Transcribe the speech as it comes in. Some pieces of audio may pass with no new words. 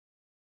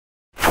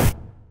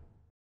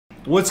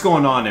What's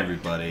going on,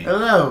 everybody?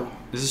 Hello.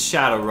 This is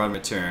Shadowrun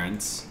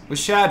Returns with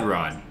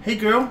Shadrun. Hey,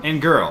 girl.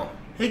 And girl.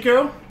 Hey,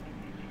 girl.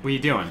 What are you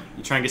doing?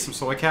 You trying to get some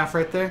soy calf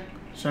right there?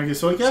 Trying to get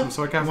soy calf? Some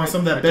soy calf. Want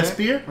some of that right best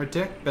there? beer? Right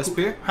there? Best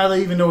beer? How do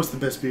they even know it's the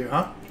best beer,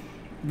 huh?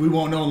 We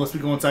won't know unless we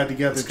go inside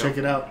together and check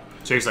it out.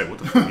 Jake's like, what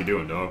the fuck are you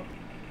doing, dog?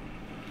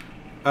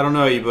 I don't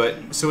know you,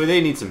 but... So they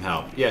need some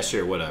help. Yeah,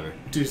 sure, whatever.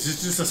 Dude, is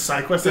this just a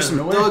side quest? There's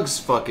some thugs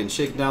fucking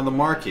shaking down the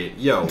market.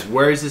 Yo,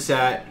 where is this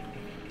at?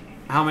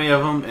 How many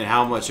of them? And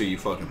how much are you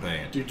fucking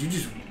paying? Dude, you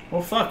just...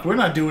 Well, fuck, we're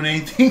not doing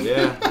anything.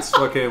 Yeah, it's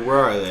fucking... Where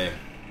are they?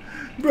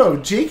 Bro,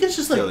 Jake is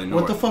just like, Fairly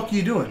what the north. fuck are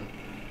you doing?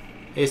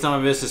 Hey, it's not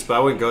my business, but I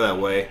wouldn't go that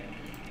way.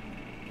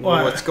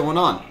 Why? What's going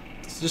on?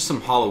 It's just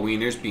some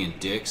Halloweeners being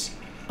dicks.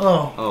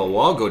 Oh. Oh,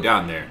 well, I'll go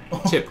down there.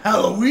 Tip.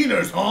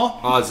 Halloweeners, huh?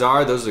 Odds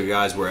are, those are the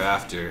guys we're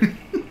after.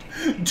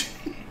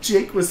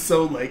 Jake was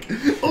so like,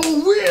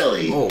 oh,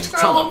 really? Oh,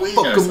 tell them,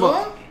 fuck Halloweeners, 'em huh?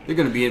 up. They're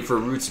gonna be in for a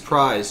rude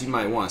surprise. You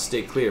might want to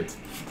stay clear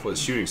before the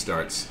shooting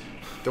starts.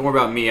 Don't worry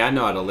about me. I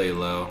know how to lay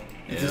low.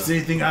 If there's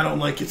anything I don't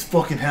like, it's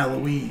fucking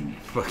Halloween.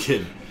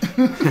 Fucking.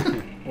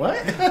 What?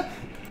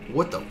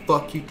 What the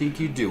fuck you think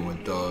you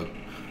doing, dog?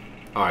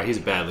 Alright, he's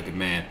a bad looking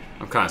man.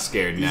 I'm kind of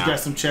scared now. He's got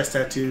some chest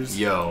tattoos.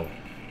 Yo.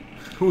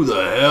 Who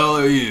the hell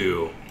are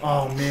you?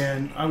 Oh,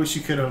 man. I wish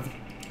you could have.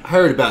 I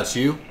heard about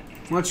you.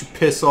 Why don't you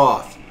piss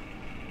off?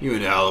 You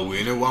an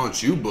Halloweener, why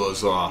don't you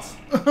buzz off?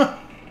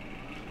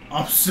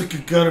 I'm sick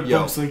of gutter Yo,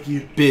 bumps like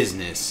you.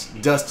 business.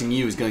 Dusting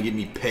you is gonna get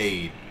me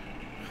paid.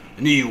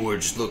 I knew you were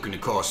just looking to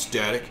cause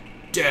static.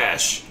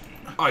 Dash.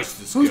 Ice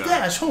this Who's guy.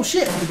 Dash? Oh,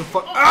 shit. Who the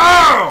fuck?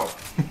 Ow!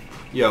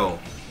 Yo,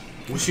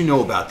 what you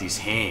know about these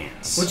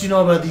hands? What you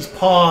know about these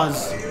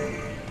paws?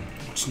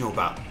 What you know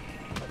about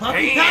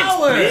Puppy hands,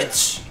 power!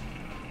 bitch?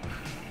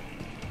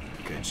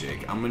 Okay,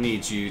 Jake, I'm gonna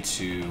need you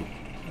to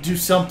Do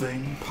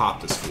something.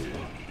 pop this fool.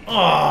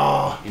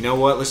 Oh, You know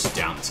what? Let's just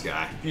down this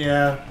guy.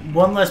 yeah.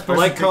 One less I person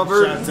like taking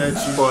cover, shots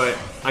at you. but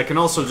I can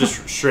also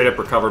just straight up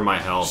recover my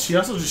health. She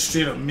also just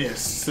straight up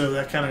missed, so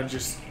that kind of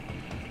just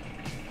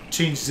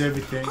changes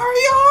everything.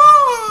 Hurry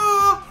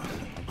up!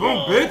 Boom,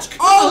 bitch!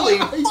 Holy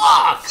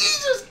fuck!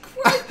 Jesus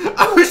Christ!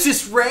 I was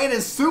just ran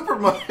in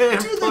Superman.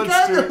 Dude, the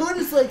guy in the hood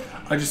is like,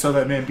 I just saw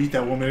that man beat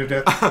that woman to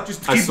death.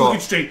 Just keep looking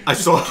straight. I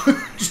saw.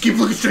 Just keep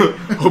looking straight.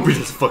 Hope he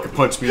doesn't fucking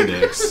punch me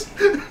next.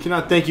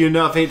 Cannot thank you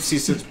enough. Hate to see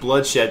such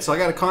bloodshed, so I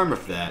got a karma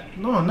for that.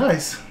 No,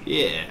 nice.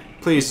 Yeah.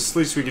 Please, it's the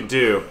least we can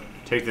do.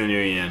 Take the new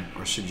yen,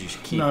 or should you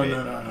keep No, it?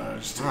 no.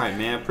 Just All right,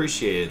 man.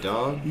 Appreciate it,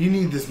 dog. You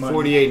need this money.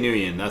 48 new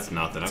yen. That's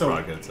nothing. That's I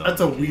probably could tell.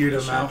 That's a weird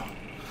amount.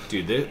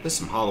 Dude, there's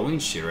some Halloween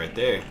shit right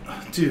there.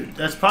 Dude,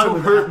 that's probably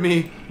Don't hurt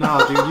me.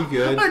 Nah, dude, you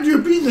good. Heard you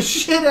beat the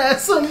shit out of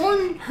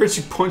someone. Heard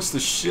you punch the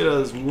shit out of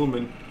this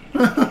woman.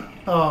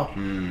 Oh,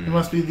 it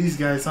must be these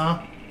guys,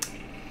 huh?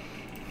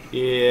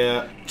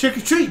 Yeah. Trick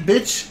or treat,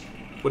 bitch.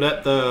 What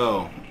that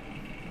though?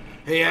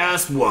 Hey,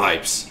 ass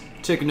wipes.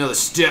 Take another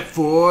step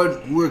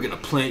forward. We're gonna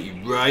plant you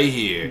right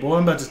here. Boy,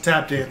 I'm about to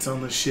tap dance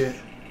on this shit.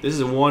 This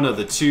is one of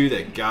the two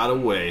that got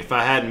away. If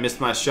I hadn't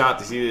missed my shot,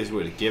 these either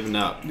would have given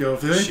up. Yo,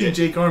 if there's anything Shit.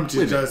 Jake Armitage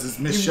Wait a minute. does is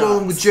miss You rolling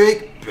shots. with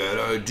Jake? Bad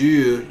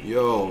idea.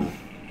 Yo.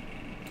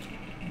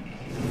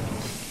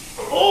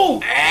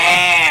 Oh!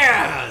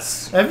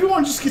 Ass!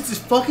 Everyone just gets this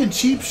fucking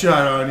cheap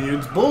shot on you.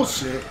 It's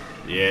bullshit.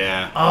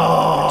 Yeah.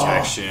 Oh.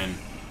 Protection.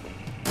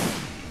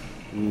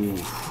 Ooh.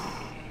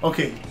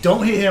 Okay,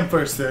 don't hit him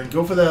first then.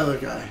 Go for the other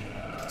guy.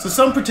 So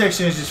some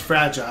protection is just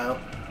fragile.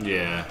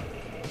 Yeah.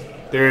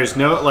 There's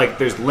no, like,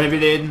 there's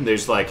limited,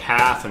 there's like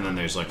half, and then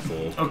there's like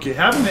full. Okay,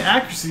 having the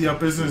accuracy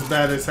up isn't as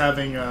bad as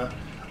having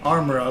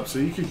armor up, so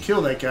you could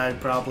kill that guy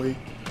probably.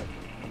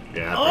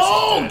 Yeah. that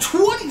Oh,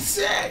 person's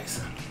dead.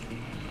 26!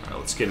 Alright,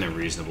 let's get in a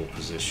reasonable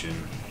position.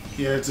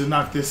 Yeah, to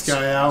knock this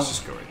guy out. Let's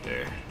just go right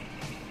there.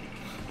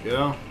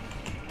 Go.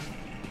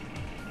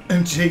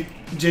 And Jake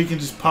can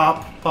just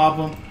pop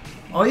him.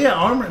 Oh yeah,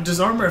 armor. Does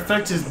armor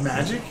affect his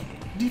magic?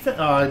 Defense?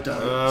 Oh, it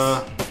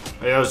does.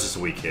 That was just a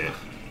weak hit.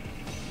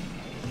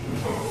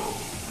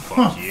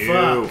 Fuck you.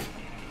 Fuck.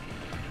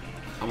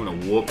 I'm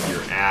gonna whoop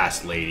your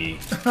ass, lady.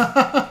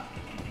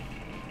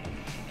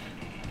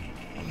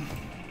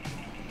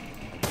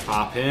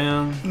 Pop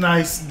him.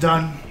 Nice,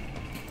 done.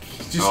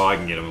 Just, Oh, I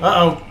can get him.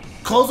 uh-oh.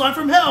 Clothesline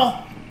from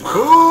hell!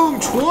 Boom!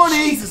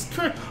 20! Jesus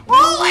Christ.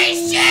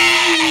 Holy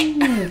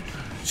shit!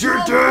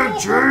 You're dead,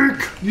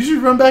 Jake! You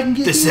should run back and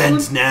get This you one.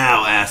 ends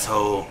now,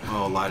 asshole.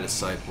 Oh, line of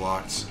sight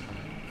blocked.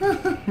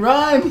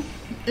 Run!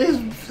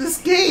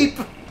 Escape!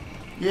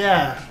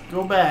 Yeah,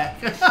 go back.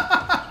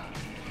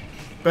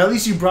 But at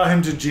least you brought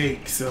him to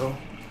Jake, so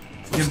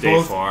you can Stay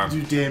both farm.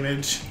 do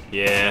damage.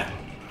 Yeah.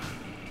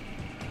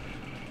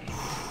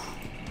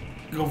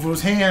 Go for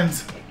his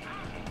hands.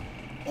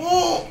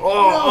 Oh,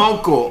 Oh,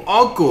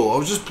 Uncle, I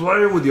was just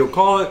playing with you.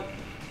 Call it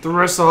the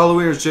rest of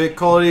Halloweeners, Jake.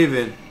 Call it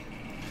even.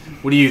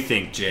 What do you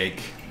think,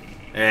 Jake?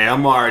 Hey,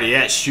 I'm already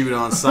at shoot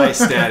on sight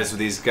status with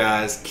these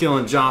guys.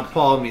 Killing John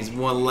Paul means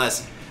one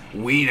less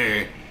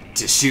wiener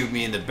to shoot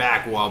me in the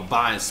back while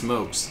buying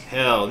smokes.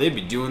 Hell, they'd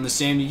be doing the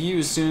same to you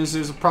as soon as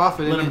there's a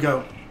profit in Let it. him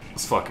go.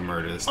 Let's fucking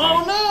murder this thing.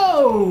 Oh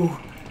no!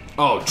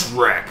 Oh,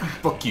 Drac.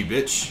 Fuck you,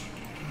 bitch.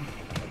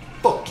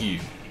 Fuck you.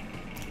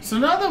 So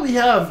now that we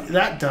have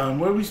that done,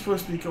 where are we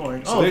supposed to be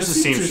going? So there's the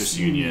Seamstress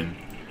Union.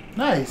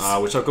 Nice.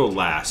 Which I'll go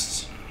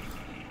last.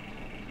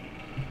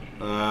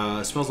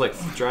 It smells like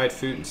dried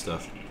food and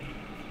stuff.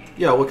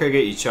 Yeah, what can I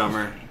get you,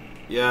 chummer?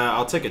 Yeah,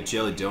 I'll take a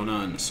jelly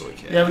donut and a soy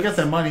cat. Yeah, we got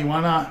that money.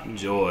 Why not?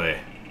 Enjoy.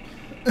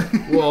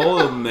 Well,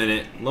 hold a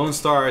minute. Lone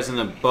Star isn't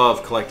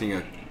above collecting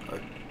a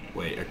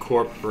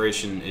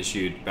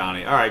corporation-issued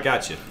bounty. Alright,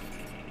 gotcha.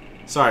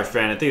 Sorry,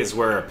 friend. I think it's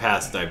where our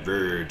paths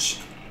diverge.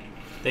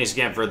 Thanks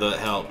again for the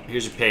help.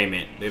 Here's your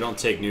payment. They don't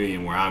take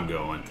Nudian where I'm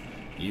going.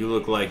 You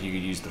look like you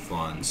could use the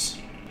funds.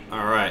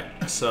 Alright,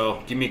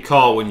 so give me a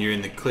call when you're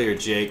in the clear,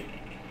 Jake.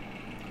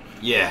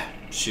 Yeah,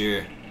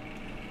 sure.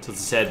 So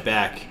let's head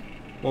back.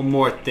 One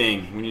more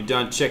thing. When you're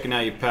done checking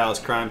out your pal's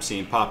crime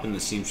scene, pop in the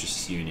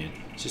Seamstress Union.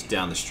 It's just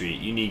down the street.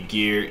 You need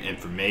gear,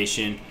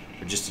 information,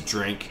 or just a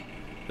drink.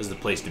 This is the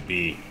place to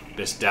be.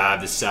 Best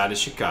dive this side of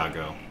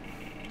Chicago.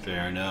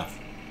 Fair enough.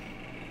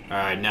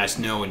 Alright, nice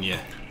knowing you.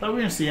 Thought we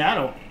were in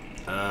Seattle.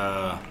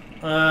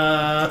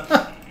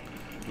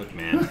 Look,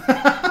 man.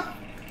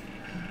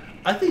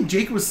 I think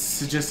Jake was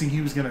suggesting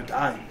he was gonna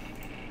die.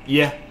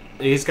 Yeah,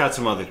 he's got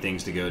some other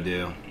things to go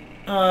do.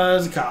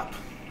 As a cop.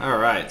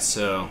 Alright,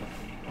 so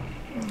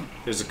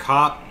there's a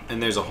cop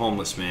and there's a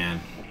homeless man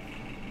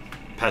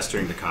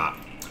pestering the cop.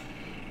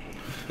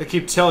 I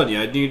keep telling you,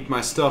 I need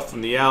my stuff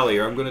from the alley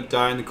or I'm gonna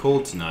die in the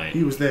cold tonight.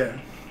 He was there.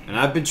 And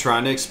I've been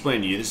trying to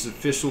explain to you, this is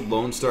official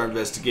Lone Star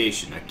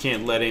investigation. I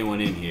can't let anyone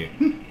in here.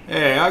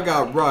 Hey, I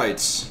got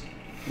rights.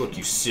 Look,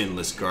 you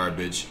sinless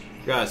garbage.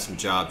 I got some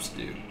jobs to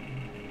do.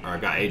 Or I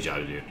got a job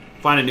to do.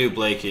 Find a new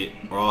blanket,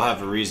 or I'll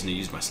have a reason to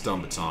use my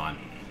stun baton.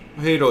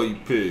 I hate all you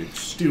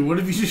pigs. Dude, what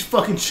if you just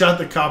fucking shot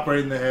the cop right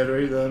in the head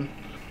right then?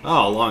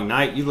 Oh, long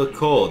night. You look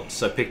cold.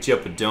 So I picked you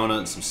up a donut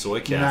and some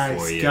soy cat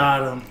for you. Nice,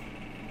 got him.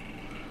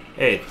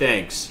 Hey,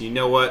 thanks. You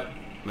know what?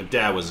 My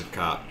dad was a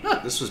cop.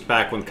 This was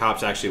back when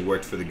cops actually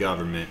worked for the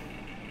government.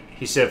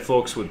 He said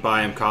folks would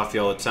buy him coffee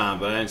all the time,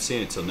 but I hadn't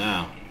seen it till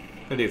now.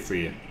 What can I do for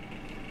you?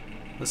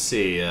 Let's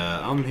see.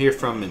 I'm here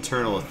from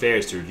Internal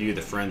Affairs to review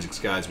the forensics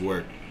guy's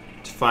work.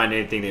 To find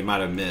anything they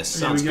might have missed.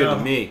 Sounds good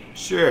to me.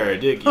 Sure,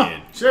 dig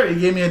in. Sure, you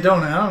gave me a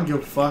donut. I don't give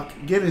a fuck.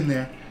 Get in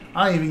there.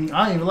 I don't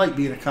even like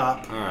being a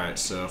cop. Alright,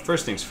 so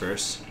first things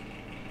first.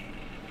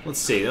 Let's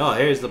see. Oh,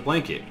 here's the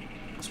blanket.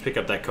 Let's pick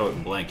up that coat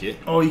and blanket.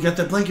 Oh, you got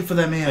that blanket for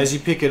that man. As you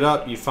pick it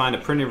up, you find a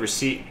printed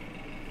receipt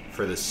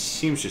for the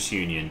Seamstress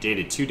Union,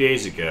 dated 2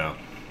 days ago.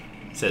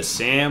 It says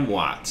Sam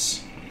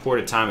Watts,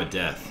 reported time of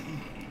death.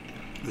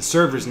 The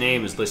server's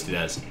name is listed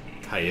as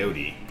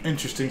Coyote.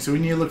 Interesting. So we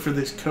need to look for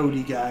this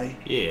Cody guy.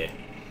 Yeah.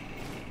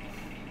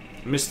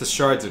 Amidst the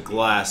shards of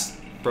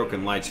glass,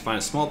 broken lights, you find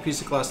a small piece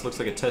of glass that looks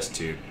like a test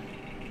tube.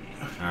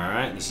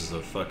 Alright, this is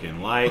a fucking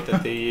light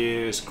that they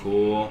use.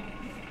 Cool.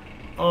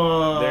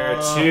 There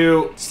are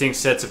 2 distinct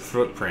sets of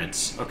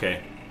footprints.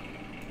 Okay.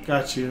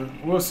 Got you.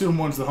 We'll assume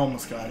one's the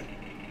homeless guy.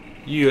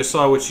 I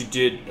saw what you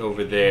did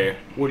over there.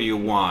 What do you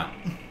want?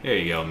 There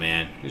you go,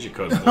 man. Here's your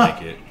coat and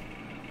blanket.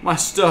 My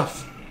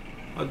stuff.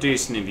 How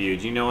decent of you.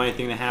 Do you know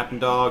anything that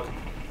happened, dog?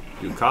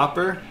 You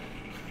copper?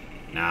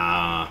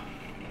 Nah.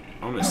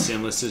 I'm as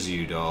sinless as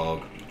you, dog.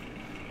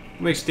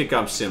 What makes you think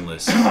I'm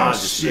sinless? Oh,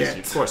 shit.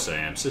 Of course I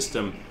am.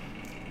 System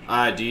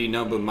ID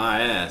number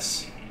my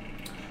ass.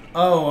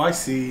 Oh, I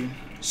see.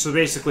 So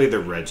basically they're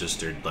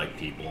registered like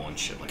people and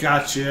shit like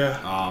Gotcha.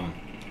 that.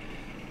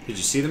 Did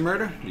you see the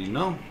murder? Did you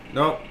know?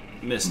 Nope.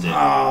 Missed it.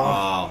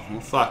 Oh.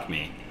 Well, fuck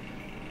me.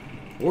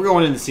 We're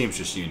going in the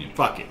Seamstress Union.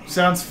 Fuck it.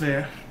 Sounds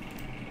fair.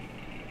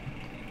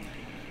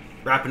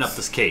 Wrapping up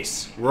this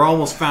case. We're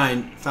almost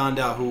found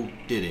out who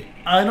did it.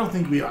 I don't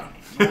think we are.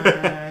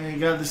 I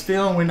got this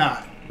feeling we're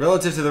not.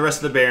 Relative to the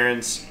rest of the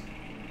barons,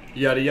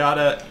 yada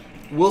yada,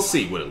 we'll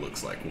see what it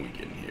looks like when we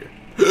get in here.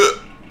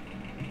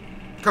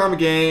 Karma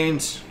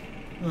gains.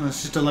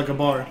 It's just like a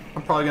bar.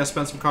 I'm probably going to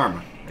spend some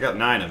karma. I got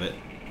 9 of it.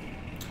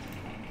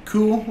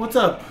 Cool. What's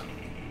up?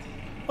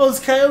 Oh, it's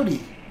Coyote.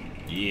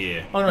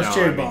 Yeah. Oh, no, it's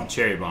Cherry Bomb.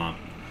 Cherry Bomb.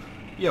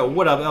 Yo,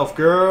 what up, elf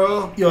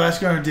girl? Yo,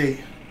 ask her on a date.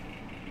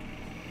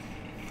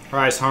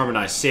 Price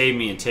harmonize, save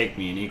me and take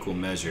me in equal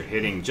measure,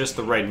 hitting just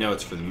the right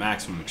notes for the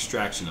maximum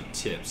extraction of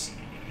tips.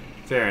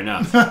 Fair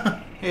enough.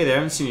 Hey there, I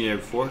haven't seen you there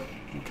before.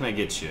 What can I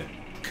get you?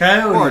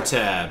 Coyote. Or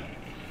tab.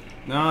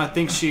 No, I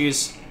think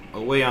she's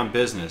away on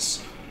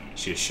business. Is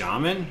she a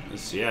shaman?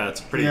 That's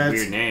a pretty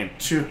weird name.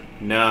 True.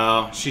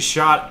 No, she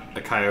shot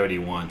a coyote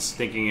once,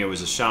 thinking it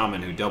was a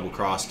shaman who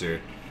double-crossed her.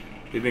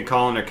 We've been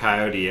calling her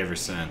Coyote ever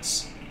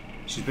since.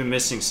 She's been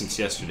missing since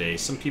yesterday.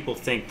 Some people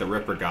think the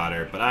Ripper got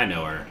her, but I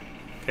know her.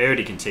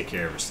 Coyote can take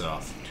care of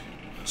herself.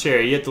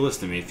 Cherry, you have to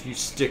listen to me. If you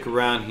stick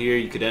around here,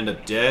 you could end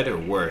up dead or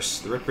worse.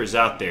 The Ripper's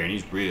out there, and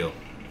he's real.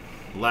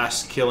 The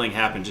last killing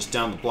happened just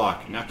down the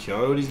block. Now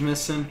Coyote's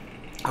missing?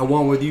 I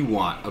want what you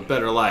want. A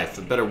better life.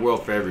 A better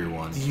world for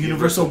everyone. The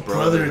Universal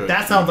Brotherhood.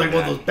 That sounds like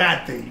one of those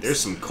bad things. There's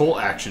some cult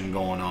action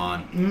going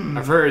on.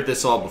 I've heard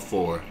this all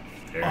before.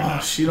 Fair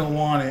enough. She don't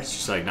want it.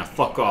 She's like, now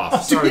fuck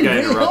off. Sorry I got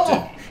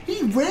interrupted.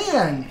 He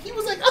ran. He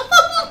was like,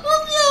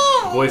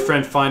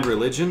 boyfriend find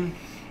religion?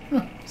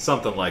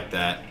 Something like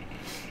that.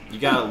 You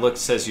got a look that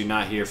says you're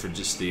not here for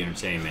just the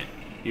entertainment.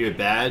 You a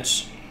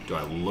badge? Do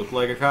I look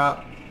like a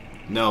cop?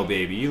 No,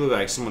 baby. You look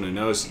like someone who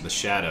knows the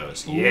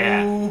shadows. Ooh.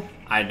 Yeah,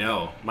 I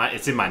know.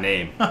 It's in my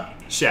name.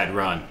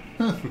 Shadowrun.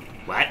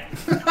 What?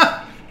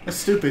 That's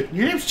stupid.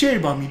 Your name's Cherry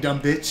Bomb, you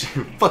dumb bitch.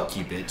 Fuck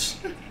you, bitch.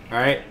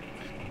 Alright?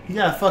 You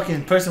got a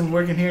fucking person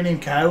working here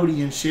named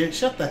Coyote and shit.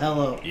 Shut the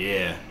hell up.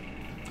 Yeah.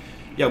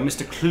 Yo,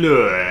 Mr.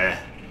 Clue.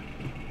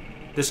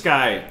 This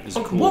guy is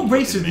a cool. What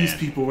race are looking these man.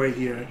 people right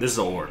here? This is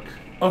an orc.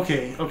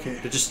 Okay.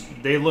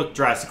 They look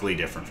drastically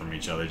different from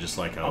each other, just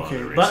like how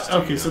other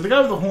races do, so the guy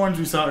with the horns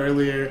we saw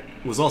earlier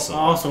was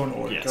also an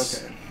orc.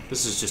 Yes. Okay.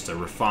 This is just a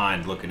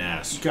refined looking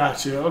ass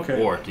Gotcha.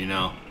 Okay. orc, you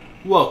know.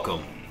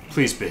 Welcome.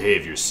 Please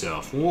behave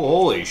yourself. Whoa,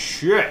 holy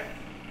shit.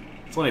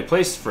 Funny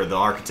place for the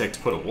architect to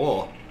put a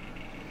wall.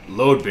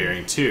 Load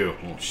bearing too.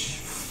 Oh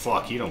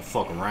fuck, you don't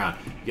fuck around.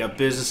 You got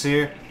business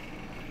here?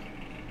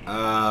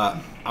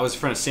 I was a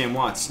friend of Sam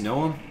Watts.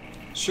 Know him?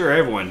 Sure,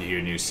 everyone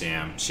here knew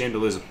Sam. Shame to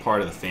lose a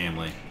part of the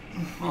family.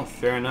 Oh,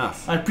 fair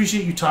enough. I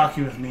appreciate you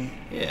talking with me.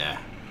 Yeah.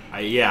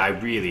 I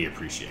really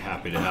appreciate it.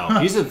 Happy to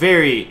help. He's a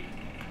very,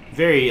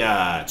 very,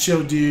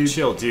 chill dude.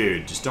 chill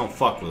dude. Just don't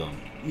fuck with him.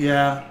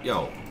 Yeah.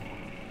 Yo,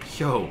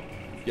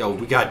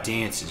 we got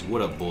dances.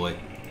 What up, boy?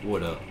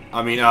 What up?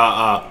 I mean, what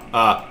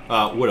up,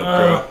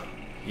 bro?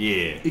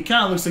 Yeah. It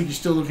kind of looks like you're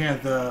still looking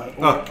at the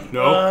orc.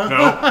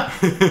 No.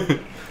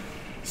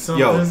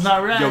 Something's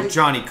not right. Yo,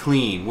 Johnny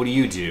Clean, what do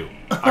you do?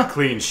 I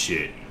clean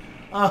shit.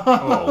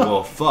 Oh,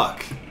 well,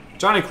 fuck.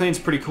 Johnny Clean's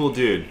a pretty cool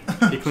dude.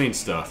 He cleans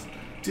stuff.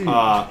 Dude.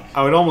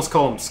 I would almost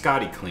call him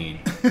Scotty Clean.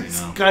 You know?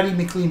 Scotty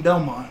McLean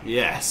Belmont.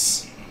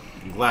 Yes.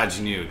 I'm glad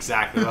you knew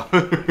exactly what.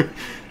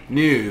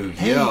 Noog,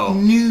 Hey, yo.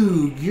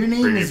 Noog, your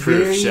name Bring me is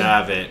proof, very...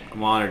 Shavit.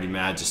 I'm honored, Your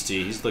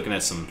Majesty. He's looking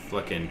at some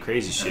fucking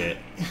crazy shit.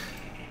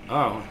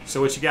 Oh,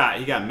 so what you got?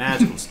 You got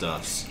magical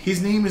stuffs.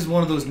 His name is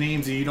one of those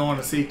names that you don't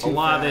want to say too A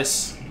lot of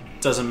fast. this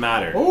doesn't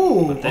matter.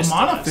 Oh, a but this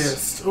monofist.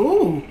 does.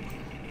 Ooh.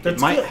 It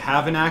That's might good.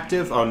 have an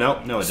active. Oh, no,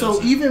 it So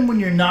doesn't. even when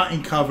you're not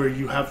in cover,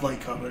 you have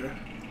light cover.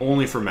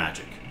 Only for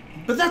magic.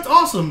 But that's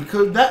awesome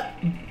because that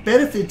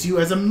benefits you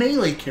as a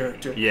melee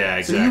character. Yeah,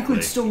 exactly. So you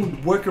can still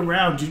work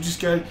around. You just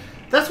got.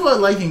 That's what I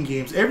like in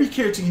games. Every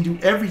character can do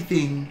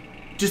everything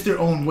just their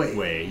own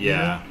way.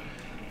 Yeah.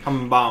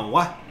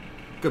 Konbanwa.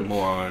 Good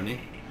morning.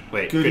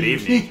 Wait, good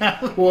evening.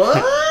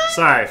 What?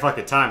 Sorry,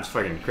 fucking time's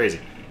fucking crazy.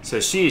 So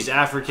she's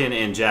African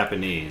and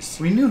Japanese.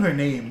 We knew her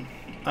name.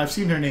 I've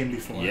seen her name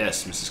before.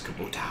 Yes, Mrs.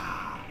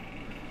 Kubota.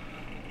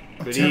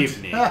 Good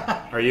evening.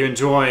 Are you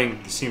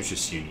enjoying the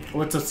Seamstress Union?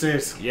 What's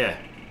upstairs? Yeah.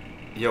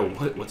 Yo,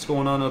 what's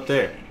going on up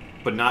there?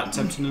 But not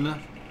tempting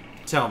enough?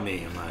 Tell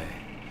me, am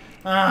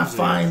I...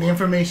 Fine. The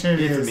information it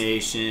is.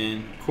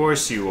 Information. Of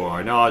course you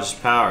are. Knowledge is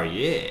power.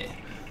 Yeah.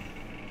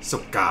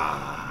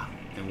 Soka.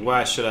 And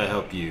why should I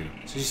help you?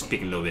 So she's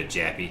speaking a little bit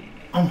jappy.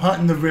 I'm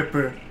hunting the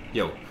Ripper.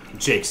 Yo,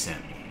 Jake sent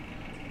me.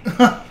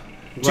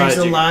 Jake's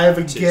alive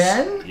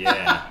again?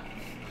 Yeah.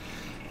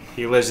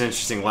 He lives an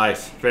interesting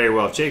life. Very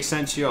well. If Jake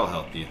sent you, I'll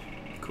help you.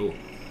 Cool.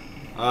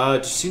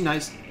 Did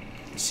you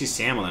see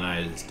Sam on the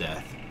night of his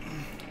death?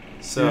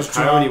 So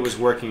Coyote was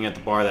working at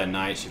the bar that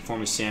night. She informed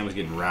me Sam was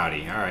getting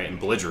rowdy. Alright, and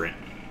belligerent.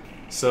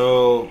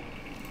 So,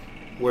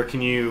 where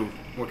can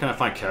I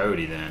find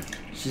Coyote then?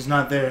 She's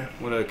not there.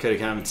 I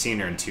haven't seen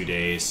her in 2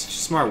 days. She's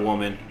a smart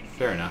woman.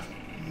 Fair enough.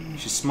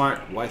 She's smart.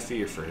 Why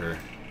fear for her?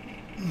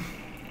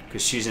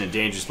 Because she's in a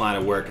dangerous line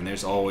of work and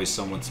there's always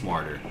someone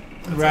smarter.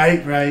 Right.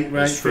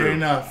 That's true. Fair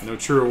enough. No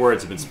truer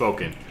words have been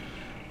spoken.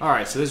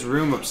 Alright, so this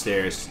room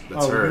upstairs,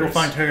 that's hers. We're going to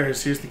find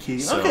hers. Here's the key.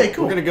 So okay,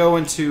 cool. We're going to go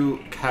into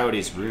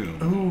Coyote's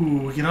room.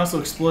 Ooh, we can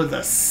also explore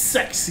the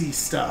sexy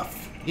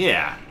stuff.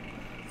 Yeah.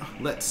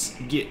 Let's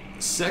get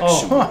sexual.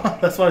 Oh,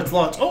 that's why it's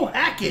locked. Oh,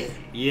 hack it.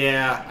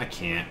 Yeah, I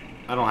can't.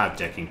 I don't have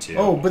decking too.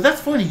 Oh, but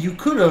that's funny. You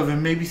could have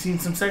and maybe seen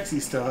some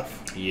sexy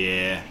stuff.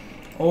 Yeah.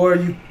 Or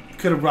you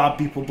could have robbed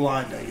people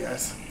blind, I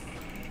guess.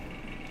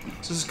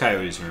 So this is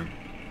Coyote's room.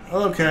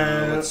 Hello,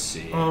 Coyote. Let's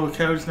see. Oh,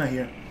 Coyote's not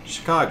here.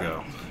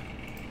 Chicago.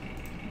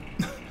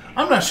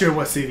 I'm not sure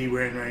what city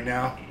we're in right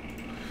now,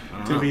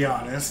 to be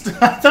honest.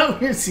 I thought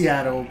we were in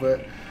Seattle,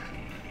 but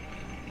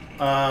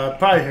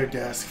probably her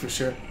desk for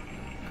sure.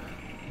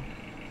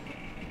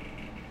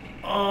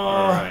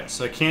 Alright,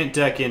 so I can't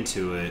deck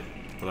into it,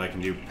 but I can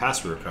do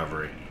password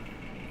recovery.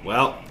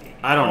 Well,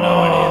 I don't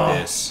know any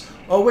of this.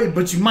 Oh, wait,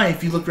 but you might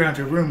if you look around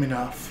her room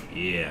enough.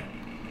 Yeah.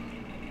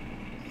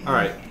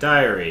 Alright,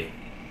 diary.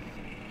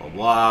 Blah,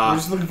 blah. We're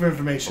just looking for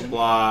information.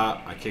 Blah,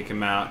 blah. I kick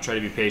him out. Try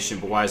to be patient,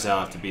 but why does it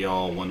have to be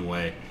all one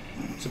way?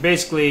 So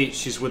basically,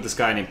 she's with this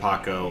guy named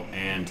Paco,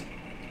 and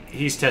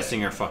he's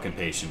testing her fucking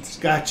patience.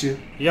 Gotcha.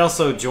 He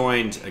also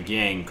joined a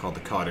gang called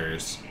the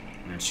Cutters,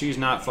 and she's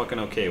not fucking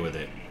okay with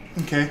it.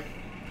 Okay.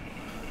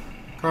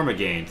 Karma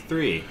gained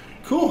 3.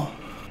 Cool.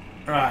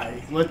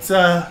 Alright, let's,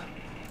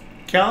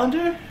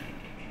 calendar?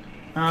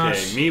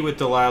 Okay, meet with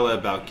Delilah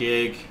about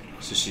gig.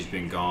 So she's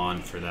been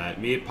gone for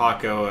that. Meet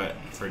Paco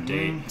for a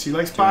date. She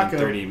likes Doing Paco.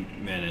 30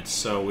 minutes.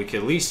 So we could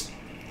at least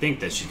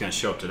think that she's going to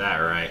show up to that,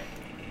 right?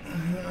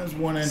 There's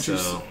one entry.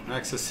 So,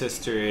 access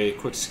history,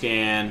 quick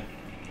scan.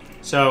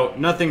 So,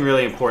 nothing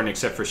really important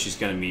except for she's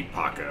going to meet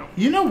Paco.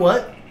 You know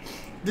what?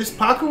 This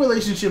Paco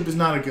relationship is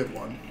not a good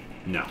one.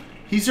 No.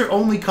 He's her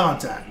only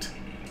contact.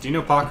 Do you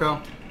know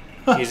Paco?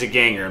 He's a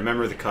ganger, a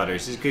member of the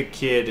Cutters. He's a good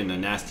kid in a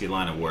nasty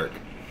line of work.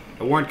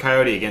 I warned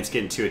Coyote against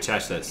getting too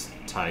attached to that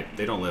type.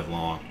 They don't live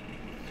long.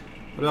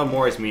 What about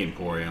Maury's meat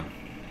emporium?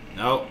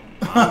 Nope,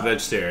 I'm a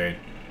vegetarian.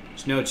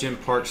 Did you know Jim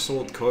Park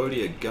sold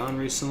Coyote a gun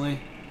recently?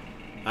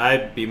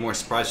 I'd be more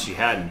surprised if she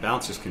hadn't.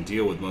 Bouncers can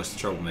deal with most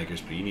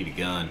troublemakers, but you need a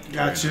gun.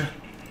 Gotcha.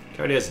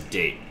 Coyote has a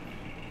date.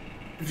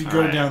 If you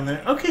go down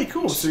there. Okay,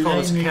 cool. Just So call now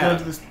this you need to cab. go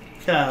to this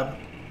cab.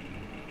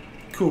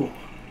 Cool.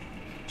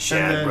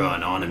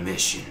 Shadowrun on a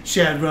mission.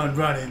 Shadowrun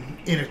running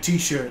in a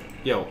t-shirt.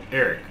 Yo,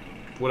 Eric.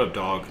 What up,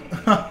 dog?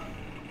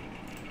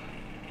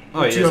 Oh,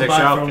 What he you has gonna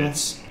extra buy from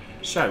outfits.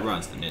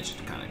 Shadowrun's the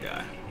ninja kind of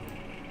guy.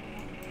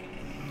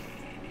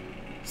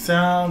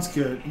 Sounds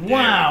good.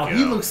 Wow, we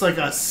he go. looks like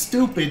a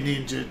stupid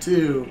ninja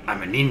too.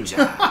 I'm a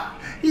ninja.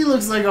 He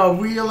looks like a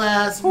real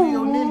ninja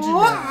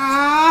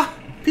now.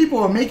 People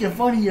are making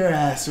fun of your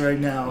ass right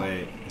now.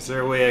 Wait, is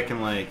there a way I can,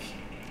 like...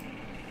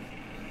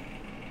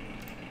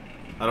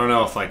 I don't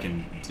know if I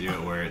can do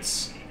it where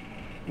it's...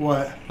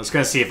 What? I was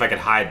going to see if I could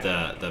hide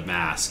the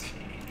mask.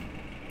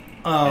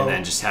 Oh. And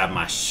then just have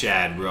my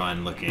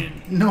Shadowrun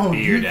looking No,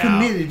 beard you're out.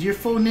 committed. You're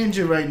full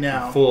ninja right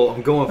now.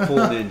 I'm going full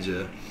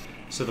ninja.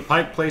 So the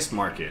Pike Place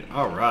Market.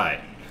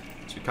 Alright.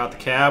 So we caught the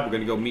cab. We're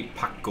going to go meet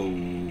Paco.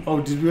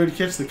 Oh, did we already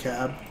catch the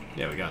cab?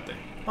 Yeah, we got there.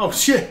 Oh,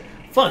 shit.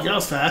 Fuck, that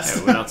was fast.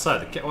 Yeah, we went outside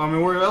the cab. Well, I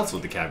mean, where else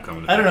would the cab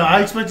come? I don't know.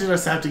 I expected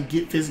us to have to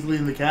get physically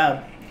in the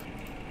cab.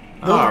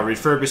 Oh,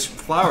 refurbished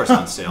flowers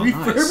on sale.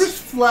 Refurbished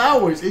Nice.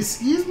 flowers.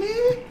 Excuse me?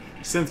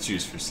 Synth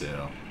juice for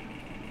sale.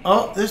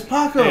 Oh, there's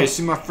Paco. Hey,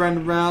 see my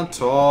friend around?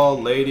 Tall,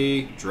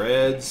 lady,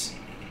 dreads.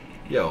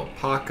 Yo,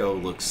 Paco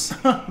looks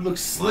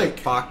Looks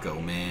slick. like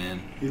Paco, man.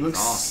 He looks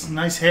awesome.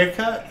 nice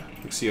haircut.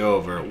 Looks you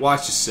over.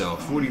 Watch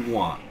yourself. What do you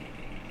want?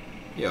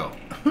 Yo,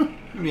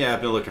 you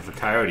happen to looking for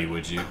Coyote,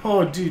 would you?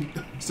 Oh, dude.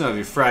 It's none of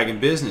your fragging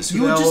business. Who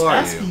You the were hell just are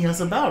asking you? us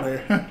about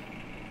her.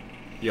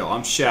 Yo,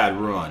 I'm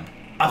Shadowrun.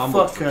 I I'm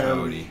fuck looking for Coyote.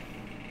 Coyote.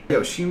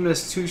 Yo, she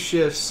missed 2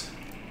 shifts,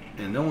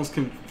 and no one's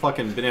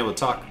fucking been able to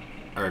talk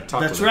That's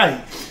with her.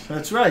 right.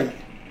 That's right.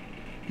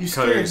 You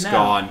scared Cutter's now.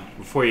 gone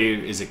before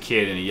he is a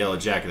kid in a yellow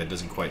jacket that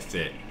doesn't quite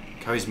fit.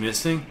 Coyote's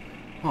missing?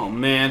 Oh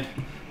man,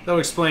 that would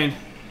explain.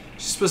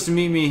 She's supposed to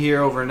meet me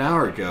here over an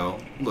hour ago.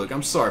 Look,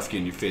 I'm sorry for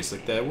getting your face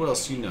like that. What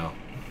else do you know?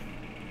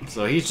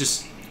 So he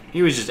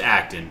was just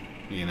acting,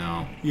 you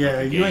know. Yeah, like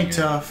a you ain't ganger.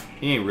 tough.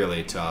 He ain't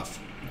really tough.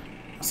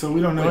 So we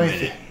don't know Wait a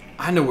anything. minute.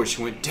 I know where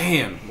she went.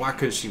 Damn, why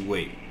couldn't she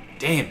wait?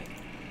 Damn.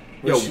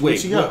 Where'd Where'd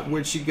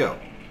she she go?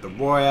 The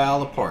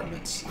Royale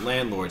Apartments.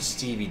 Landlord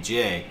Stevie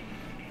J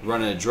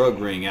running a drug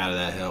ring out of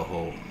that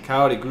hellhole.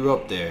 Coyote grew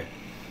up there.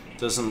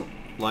 Doesn't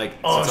like to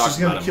Oh, talk she's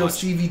about gonna it kill much.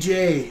 Stevie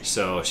J.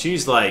 So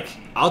she's like,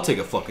 I'll take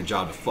a fucking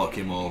job to fuck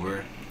him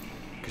over.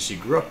 Because she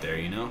grew up there,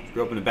 you know?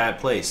 Grew up in a bad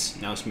place.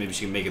 Now maybe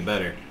she can make it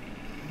better.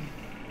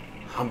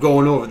 I'm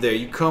going over there.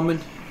 You coming?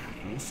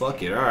 Well,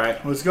 fuck it.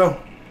 Alright. Let's go.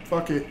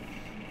 Fuck it.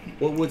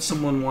 What would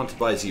someone want to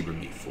buy zebra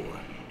meat for?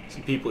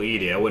 Some people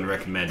eat it. I wouldn't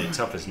recommend it.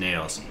 Tough as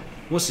nails.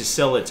 Mostly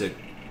sell it to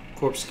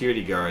corp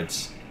security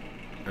guards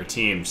or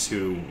teams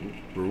who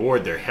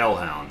reward their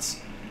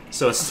hellhounds.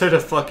 So instead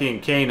of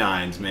fucking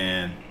canines,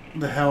 man,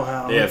 The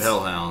hellhounds. they have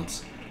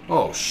hellhounds.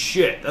 Oh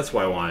shit, that's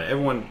why I want it.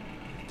 Everyone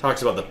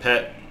talks about the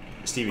pet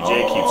Stevie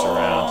J keeps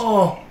around.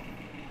 Oh.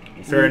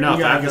 Fair we enough. I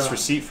gotta have this go.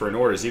 receipt for an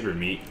order of zebra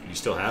meat. You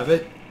still have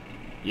it?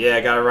 Yeah,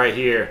 I got it right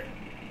here.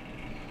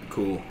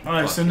 Cool. All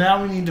right, Fuck so it.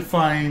 now we need to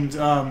find,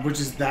 which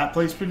is that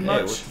place pretty Hey,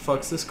 much. what the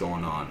fuck's this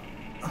going on?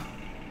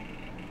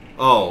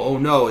 Oh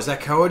no, is that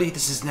Coyote?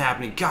 This isn't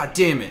happening. God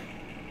damn it.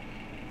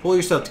 Pull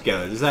yourself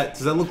together. Does that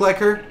look like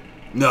her?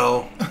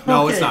 No.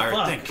 No, it's Okay, not her.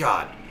 fuck. Thank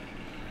God.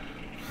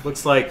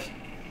 Looks like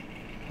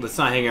let's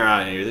not hang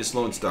around here. This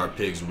Lone Star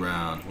pig's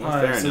around. Well, All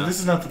fair right, so enough. this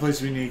is not the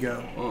place we need to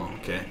go. Oh,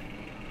 okay.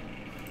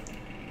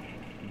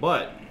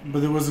 But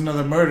But there was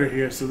another murder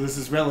here, so this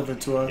is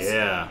relevant to us.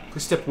 yeah,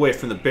 please step away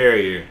from the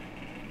barrier.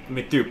 Let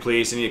me through,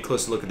 please. I need a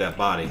closer look at that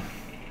body.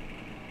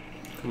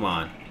 Come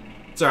on.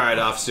 It's alright,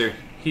 officer.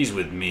 He's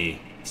with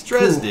me. It's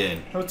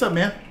Dresden. Cool. What's up,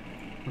 man?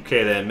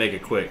 Okay then, make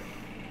it quick.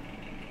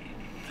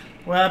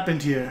 What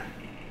happened here?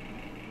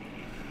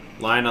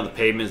 Lying on the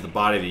pavement is the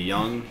body of a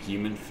young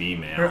human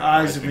female. Her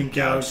eyes have been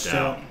gouged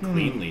out.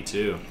 Cleanly,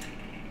 too.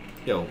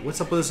 Yo, what's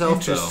up with this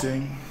elf, though?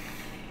 Interesting.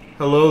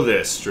 Hello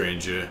there,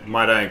 stranger.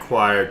 Might I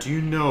inquire, do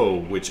you know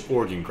which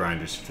organ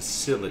grinder's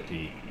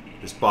facility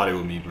this body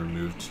will be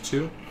removed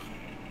to?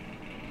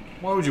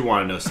 Why would you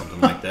want to know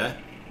something like that?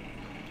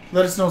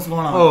 Let us know what's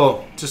going on.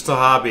 Oh, just a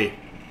hobby.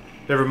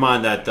 Never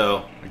mind that,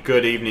 though. A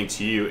good evening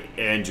to you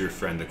and your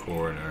friend, the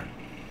coroner.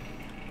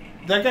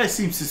 That guy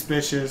seems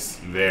suspicious.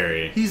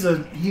 Very. He's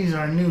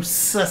our new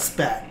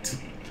suspect.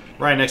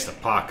 Right next to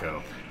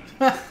Paco.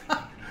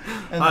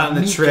 And On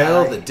the meat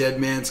trail, guy. the dead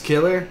man's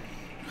killer?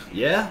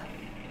 Yeah?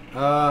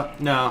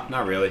 No,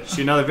 not really.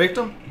 She another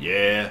victim?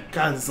 Yeah.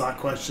 God, there's a lot of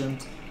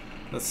questions.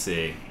 Let's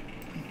see.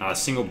 Not a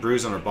single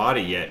bruise on her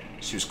body yet.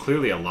 She was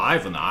clearly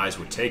alive when the eyes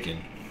were taken.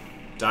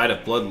 Died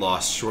of blood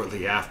loss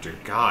shortly after.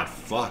 God,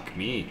 fuck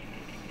me.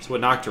 So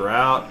what knocked her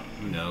out?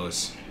 Who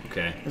knows?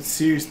 Okay. That's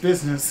serious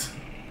business.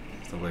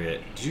 Let's look at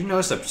it. Did you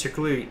notice a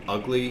particularly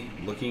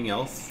ugly-looking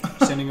elf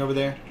standing over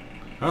there?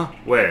 Huh?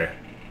 Where?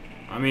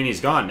 I mean,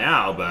 he's gone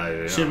now,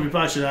 but... Shit, we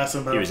probably should ask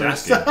him about He it was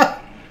first.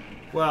 asking.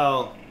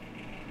 Well,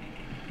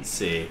 let's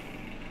see.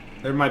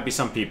 There might be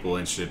some people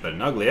interested, but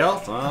an ugly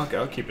elf? Oh, okay,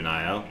 I'll keep an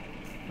eye out.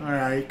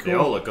 Alright, cool. They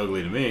all look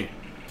ugly to me.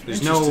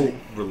 There's no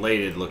Interesting.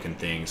 related looking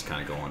things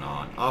kind of going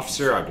on.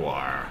 Officer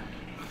Aguirre.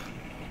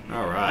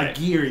 Alright.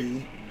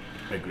 Aguirre.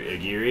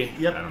 Aguirre?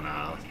 Yep. I don't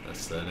know.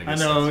 I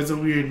know, it's a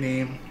weird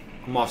name.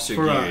 I'm Officer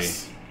For Aguirre.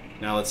 us.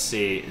 Now let's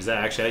see. Is that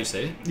actually how you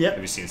say it? Yep.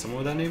 Have you seen someone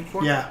with that name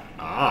before? Yeah.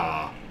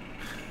 Ah.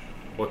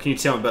 What can you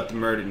tell me about the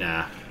murder?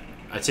 Nah.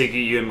 I take it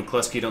you and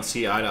McCluskey don't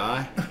see eye to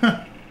eye?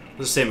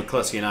 Let's just say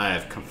McCluskey and I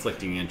have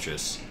conflicting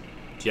interests.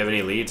 Do you have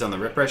any leads on the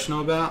rip I should know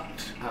about?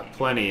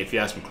 Plenty, if you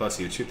ask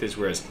McCluskey. The truth is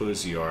we're as clueless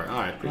as you are.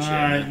 Alright, appreciate it.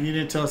 Alright, Man. you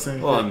didn't tell us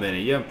anything. Hold on a minute.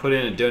 You haven't put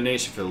in a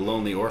donation for the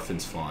Lonely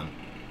Orphans Fund.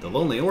 The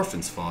Lonely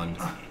Orphans Fund?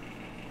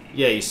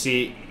 Yeah, you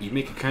see, you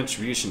make a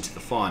contribution to the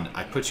fund,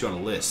 I put you on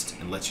a list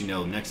and let you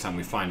know next time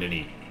we find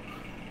any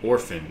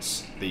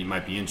orphans that you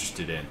might be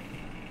interested in.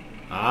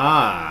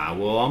 Ah,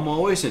 well, I'm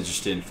always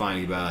interested in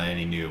finding about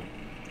any new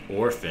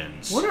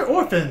orphans What are you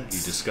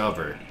orphans?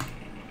 discover.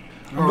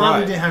 I'm glad we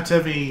Alright, didn't have to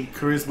have any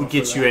charisma. we'll for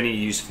get you that. any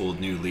useful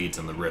new leads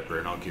on the Ripper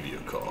and I'll give you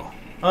a call.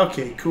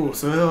 Okay, cool.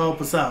 So he'll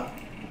help us out.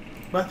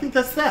 But I think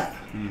that's that.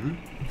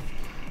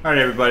 Alright,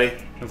 everybody.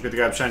 Don't forget to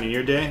grab shine in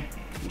your day.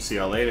 We'll see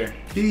y'all later.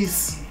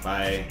 Peace.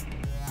 Bye.